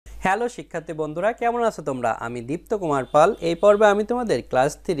Hello শিক্ষার্থী বন্ধুরা, কেমন আছো তোমরা? আমি দীপ্ত কুমার পাল। এই পর্বে আমি তোমাদের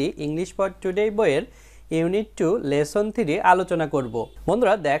ক্লাস 3 ইংলিশ ফর টুডে বইয়ের ইউনিট 2 লেসন 3 আলোচনা করব।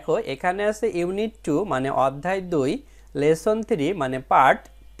 বন্ধুরা দেখো, এখানে আছে ইউনিট 2 মানে অধ্যায় 2, লেসন 3 মানে পার্ট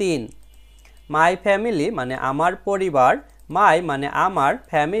 3। মাই ফ্যামিলি মানে আমার পরিবার, মাই মানে আমার,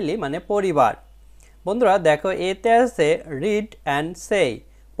 ফ্যামিলি মানে পরিবার। বন্ধুরা দেখো, এতে আছে রিড অ্যান্ড সে,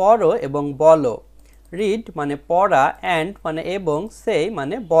 পড়ো এবং বলো। রিড মানে পড়া, অ্যান্ড মানে এবং, সেই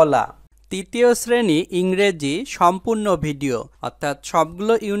মানে বলা। তৃতীয় শ্রেণী ইংরেজি সম্পূর্ণ ভিডিও অর্থাৎ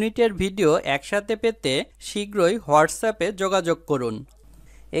সবগুলো ইউনিটের ভিডিও একসাথে পেতে শীঘ্রই হোয়াটসঅ্যাপে যোগাযোগ করুন।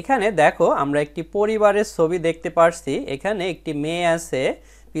 এখানে দেখো, আমরা একটি পরিবারের ছবি দেখতে পারছি। এখানে একটি মেয়ে আছে,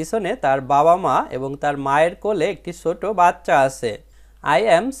 পিছনে তার বাবা মা এবং তার মায়ের কোলে একটি ছোট বাচ্চা আছে। আই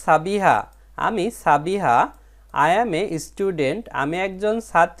অ্যাম সাবিহা, আমি Sabiha. I am a student, আমি একজন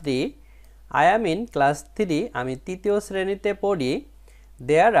ছাত্রী। আই অ্যাম ইন ক্লাস 3, আমি তৃতীয় শ্রেণীতে পড়ি।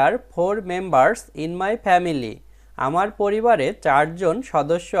 দেয়ার আর 4 মেম্বার্স ইন মাই ফ্যামিলি, আমার পরিবারে 4 জন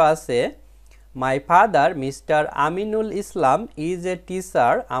সদস্য আছে। My father mister Aminul Islam is a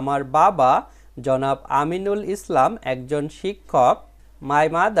teacher, আমার বাবা জনাব আমিনুল ইসলাম একজন শিক্ষক। My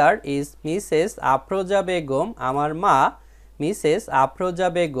mother is Mrs Afroza Begum, আমার মা Mrs Afroza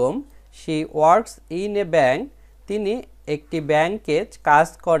Begum. She works in a bank, তিনি একটি ব্যাংকে কাজ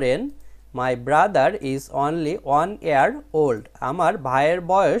করেন। My brother is only 1 year old, আমার ভাইয়ের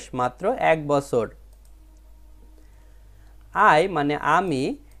বয়স মাত্র 1 বছর। আই মানে আমি,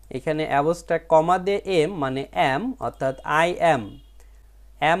 এখানে অ্যাবস্ট্রাক্ট কমা দিয়ে এম মানে অ্যাম অর্থাৎ আই অ্যাম।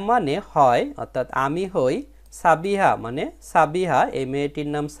 অ্যাম মানে হয় অর্থাৎ আমি হই। সাবিহা মানে সাবিহা, এই মেয়েটির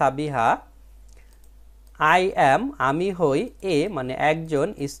নাম সাবিহা। আই অ্যাম আমি হই। এ মানে একজন,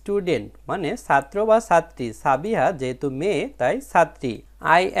 স্টুডেন্ট মানে ছাত্র বা ছাত্রী, সাবিহা যেহেতু মেয়ে তাই ছাত্রী।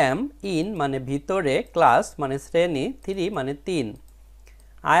 আই অ্যাম ইন মানে ভিতরে, ক্লাস মানে শ্রেণী, 3 মানে 3।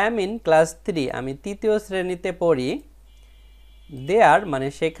 আই অ্যাম ইন ক্লাস 3, আমি তৃতীয় শ্রেণীতে পড়ি। দেয়ার মানে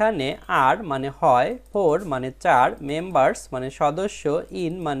সেখানে, আর মানে হয়, 4 মানে 4, মেম্বার্স মানে সদস্য,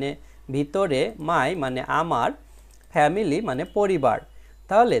 ইন মানে ভিতরে, মাই মানে আমার, ফ্যামিলি মানে পরিবার।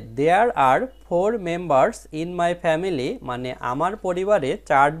 তাহলে দেয়ার আর 4 মেম্বার্স ইন মাই ফ্যামিলি মানে আমার পরিবারে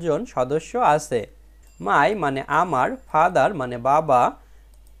 4 জন সদস্য আছে। মাই মানে আমার, ফাদার মানে বাবা,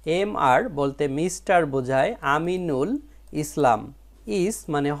 এম আর বলতে মিস্টার বোঝায়, আমিনুল ইসলাম। ইস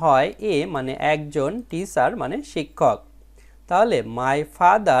মানে হয়, এ মানে একজন, টিচার মানে শিক্ষক। তাহলে my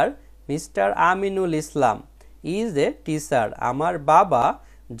father mister Aminul Islam is a teacher, আমার বাবা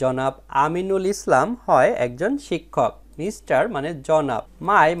জনাব আমিনুল ইসলাম হয় একজন শিক্ষক। মিস্টার মানে জনাব।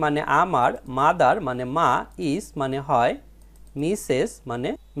 মাই মানে আমার, মাদার মানে মা, ইজ মানে হয়, মিসেস মানে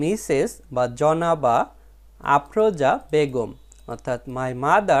মিসেস বা জনাবা আফরোজা বেগম, অর্থাৎ my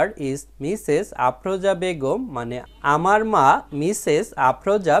mother is Mrs Afroza Begum মানে আমার মা মিসেস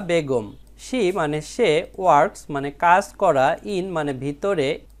আফরোজা বেগম। শি মানে সে, ওয়ার্কস মানে কাজ করা, ইন মানে ভিতরে,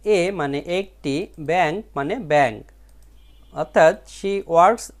 এ মানে একটি, ব্যাংক মানে ব্যাংক। অর্থাৎ she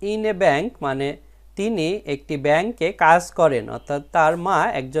works in a bank মানে তিনি একটি ব্যাংকে কাজ করেন, অর্থাৎ তার মা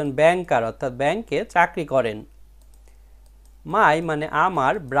একজন ব্যাংকার অর্থাৎ ব্যাংকে চাকরি করেন। মাই মানে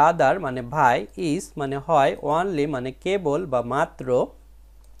আমার, ব্রাদার মানে ভাই, ইজ মানে হয়, অনলি মানে কেবল বা মাত্র,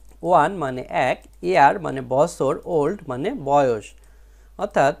 1 মানে 1, ইয়ার মানে বছর, ওল্ড মানে বয়স।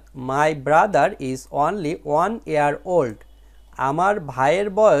 অর্থাৎ my brother is only 1 year old, আমার ভাইয়ের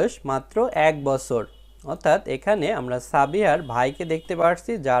বয়স মাত্র 1 বছর। অর্থাৎ এখানে আমরা সাবিহার ভাইকে দেখতে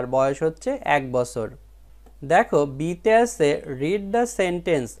পাচ্ছি যার বয়স হচ্ছে 1 বছর। দেখো বিতে আছে রিড দ্য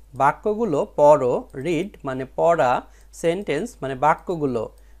সেন্টেন্স, বাক্যগুলো পড়ো। রিড মানে পড়া, সেন্টেন্স মানে বাক্যগুলো।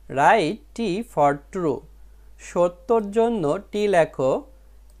 রাইট টি ফর ট্রু, সত্যর জন্য টি লেখো।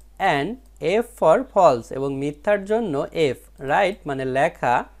 অ্যান্ড এফ ফর ফলস, এবং মিথ্যার জন্য এফ। রাইট মানে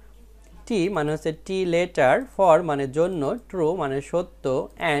লেখা, টি মানে হচ্ছে টি লেটার, ফর মানে জন্য, ট্রু মানে সত্য,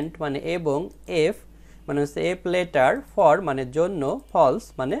 অ্যান্ড মানে এবং, এফ মানে হচ্ছে এফ লেটার, ফর মানে জন্য, ফলস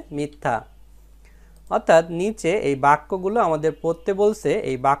মানে মিথ্যা। অর্থাৎ নিচে এই বাক্যগুলো আমাদের পড়তে বলছে,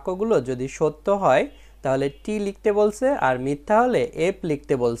 এই বাক্যগুলো যদি সত্য হয় তাহলে টি লিখতে বলছে, আর মিথ্যা হলে এফ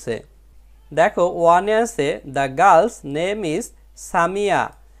লিখতে বলছে। দেখো ওয়ানে আছে the girl's name is Samia,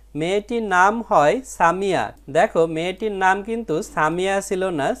 মেয়েটির নাম হয় সামিয়া। দেখো মেয়েটির নাম কিন্তু সামিয়া ছিল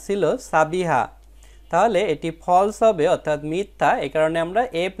না, ছিল সাবিহা। তাহলে এটি ফলস হবে অর্থাৎ মিথ্যা, এ কারণে আমরা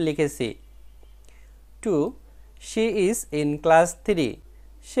এফ লিখেছি। 2 শি ইজ ইন ক্লাস 3,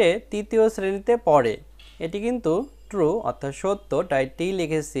 সে তৃতীয় শ্রেণীতে পড়ে, এটি কিন্তু ট্রু অর্থাৎ সত্য, তাই টি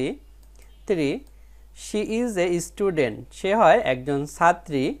লিখেছি। 3 শি ইজ এ স্টুডেন্ট, সে হয় একজন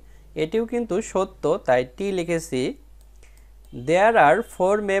ছাত্রী, এটিও কিন্তু সত্য, তাই টি লিখেছি। দেয়ার আর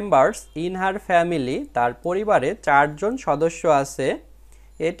 4 মেম্বার্স ইন হার ফ্যামিলি, তার পরিবারে 4 জন সদস্য আছে,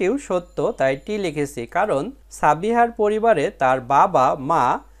 এটিও সত্য, তাই টি লিখেছি, কারণ সাবিহার পরিবারে তার বাবা, মা,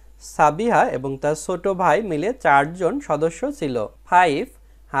 সাবিহা এবং তার ছোট ভাই মিলে 4 জন সদস্য ছিল। 5.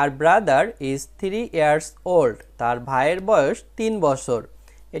 Her brother is 3 years old, তার ভাইয়ের বয়স 3 বছর।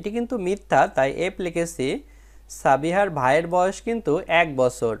 এটি কিন্তু মিথ্যা, তাই এফ লিখেছি। সাবিহার ভাইয়ের বয়স কিন্তু 1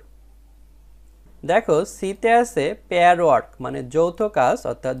 বছর। দেখো সিতে আছে পেয়ার ওয়ার্ক মানে যৌথ কাজ,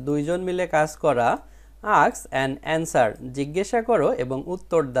 অর্থাৎ 2 জন মিলে কাজ করা। আস্ক অ্যান্ড অ্যান্সার, জিজ্ঞাসা করো এবং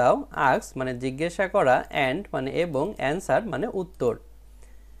উত্তর দাও। আস্ক মানে জিজ্ঞাসা করা, অ্যান্ড মানে এবং, অ্যান্সার মানে উত্তর।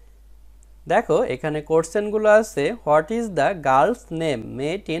 দেখো এখানে কোশ্চেনগুলো আছে। What is the girl's name,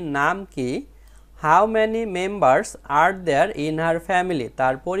 মেয়েটির নাম কি? How many members R there in her family,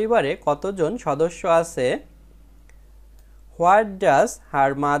 তার পরিবারে কতজন সদস্য আছে? What does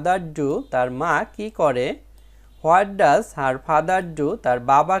her mother do, তার মা কি করে? What does her father do, তার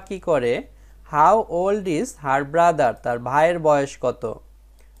বাবা কি করে? How old is her brother, তার ভাইয়ের বয়স কত?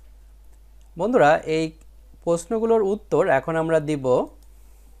 বন্ধুরা এই প্রশ্নগুলোর উত্তর এখন আমরা দিব।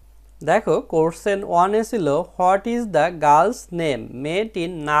 দেখো কোশ্চেন 1 ছিল what is the girl's name,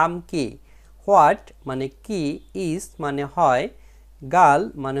 মেয়েটির নাম কি? হোয়াট মানে কি, ইজ মানে হয়, গার্ল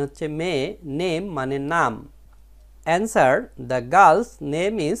মানে হচ্ছে মেয়ে, নেম মানে নাম। Answer, the girl's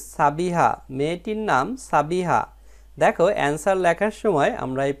name is Sabiha, মেয়েটির নাম সাবিহা। দেখো অ্যান্সার লেখার সময়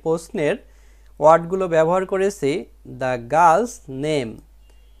আমরা এই প্রশ্নের ওয়ার্ডগুলো ব্যবহার করেছি। দ্য গার্লস নেম,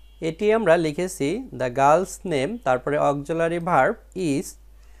 এটি আমরা লিখেছি দ্য গার্লস নেম, তারপরে অক্সিলারি ভার্ব ইজ,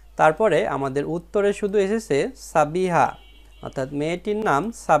 তারপরে আমাদের উত্তরে শুধু এসেছে সাবিহা, অর্থাৎ মেয়েটির নাম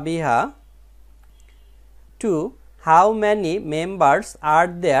Sabiha. 2. How many members R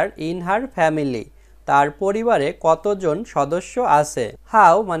there in her family, তার পরিবারে কতজন সদস্য আছে?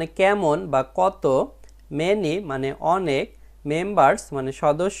 হাউ মানে কেমন বা কত, মেনি মানে অনেক, মেম্বার্স মানে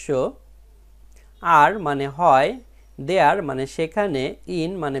সদস্য, আর মানে হয়, দেয়ার মানে সেখানে,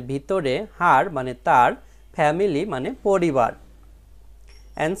 ইন মানে ভিতরে, হার মানে তার, ফ্যামিলি মানে পরিবার।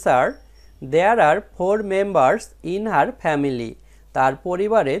 Answer, there R 4 members in her family, তার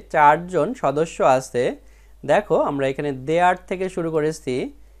পরিবারে 4 জন সদস্য আছে। দেখো আমরা এখানে দেয়ার থেকে শুরু করেছি,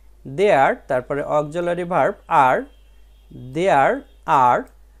 দেয়ার, তারপরে অক্সিলারি ভার্ব আর, দেয়ার আর,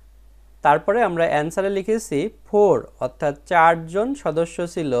 তারপরে আমরা অ্যান্সারে লিখেছি 4, অর্থাৎ 4 জন সদস্য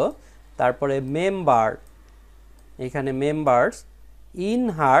ছিল। তারপরে মেম্বার, এখানে মেম্বার্স, ইন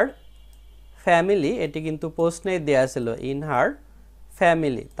হার ফ্যামিলি, এটি কিন্তু প্রশ্নেই দেয়া ছিল, ইন হার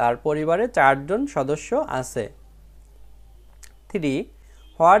ফ্যামিলি, তার পরিবারে 4 জন সদস্য আছে। 3.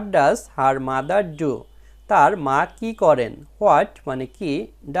 What does her mother do, তার মা কি করেন? হোয়াট মানে কি,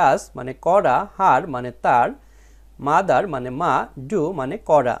 ডাজ মানে করা, হার মানে তার, মাদার মানে মা, ডু মানে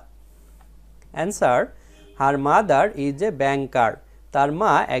করা। Answer, her mother is a ব্যাংকার, তার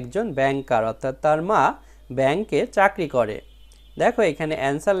মা একজন ব্যাংকার, অর্থাৎ তার মা ব্যাংকে চাকরি করে। দেখো এখানে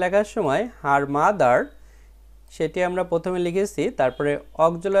অ্যান্সার লেখার সময় হার মাদার, সেটি আমরা প্রথমে লিখেছি, তারপরে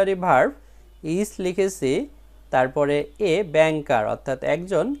অক্সিলারি ভার্ব ইজ লিখেছি, তারপরে এ ব্যাংকার, অর্থাৎ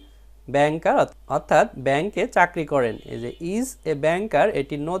একজন ব্যাংকার, অর্থাৎ ব্যাংকে চাকরি করেন। এই যে ইজ এ ব্যাংকার,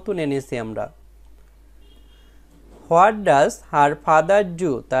 এটি নতুন এনেছি আমরা। What does her father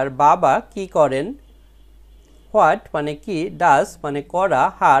do, তার বাবা কি করেন? হোয়াট মানে কি, ডাজ মানে করা,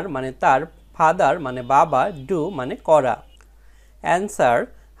 হার মানে তার, ফাদার মানে বাবা, ডু মানে করা। Answer,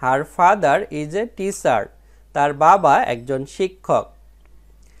 her father is a teacher, তার বাবা একজন শিক্ষক।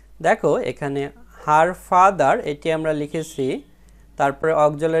 দেখো এখানে হার ফাদার, এটি আমরা লিখেছি, তারপরে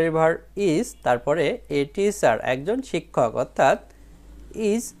অক্সিলারি ভার্ব ইজ, তারপরে এ টিচার, একজন শিক্ষক, অর্থাৎ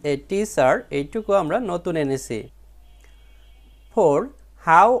ইজ এ টিচার, এইটুকু আমরা নতুন এনেছি। 4.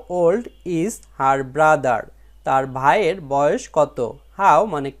 How old is her brother, তার ভাইয়ের বয়স কত? হাউ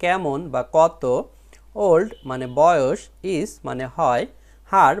মানে কেমন বা কত, ওল্ড মানে বয়স, ইজ মানে হয়,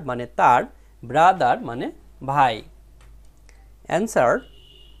 হার মানে তার, ব্রাদার মানে ভাই। Answer,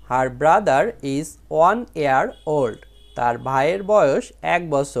 her brother is 1 year old, তার ভাইয়ের বয়স 1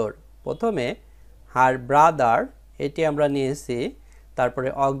 বছর। প্রথমে হার ব্রাদার, এটি আমরা নিয়েছি, তারপরে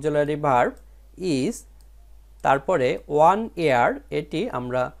অক্সিলারি ভার্ব ইজ, তারপরে 1 year, এটি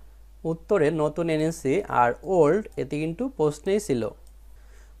আমরা উত্তরে নতুন এনেছি, আর ওল্ড এটি কিন্তু প্রশ্নেই ছিল।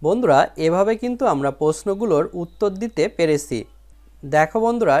 বন্ধুরা এভাবে কিন্তু আমরা প্রশ্নগুলোর উত্তর দিতে পেরেছি। দেখো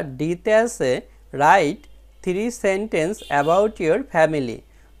বন্ধুরা ডিতে আছে right 3 sentence about your family,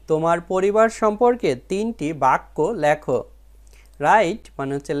 তোমার পরিবার সম্পর্কে 3টি বাক্য লেখো। রাইট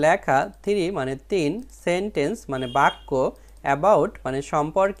মানে হচ্ছে লেখা, 3 মানে 3, সেন্টেন্স মানে বাক্য, অ্যাবাউট মানে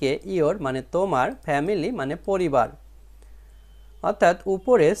সম্পর্কে, ইয়োর মানে তোমার, ফ্যামিলি মানে পরিবার। অর্থাৎ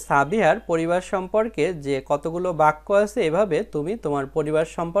উপরে সাবিহার পরিবার সম্পর্কে যে কতগুলো বাক্য আছে, এভাবে তুমি তোমার পরিবার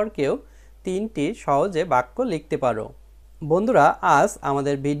সম্পর্কেও 3টি সহজে বাক্য লিখতে পারো। বন্ধুরা আজ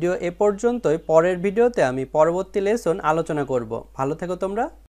আমাদের ভিডিও এ পর্যন্তই। পরের ভিডিওতে আমি পরবর্তী লেসন আলোচনা করব। ভালো থেকো তোমরা।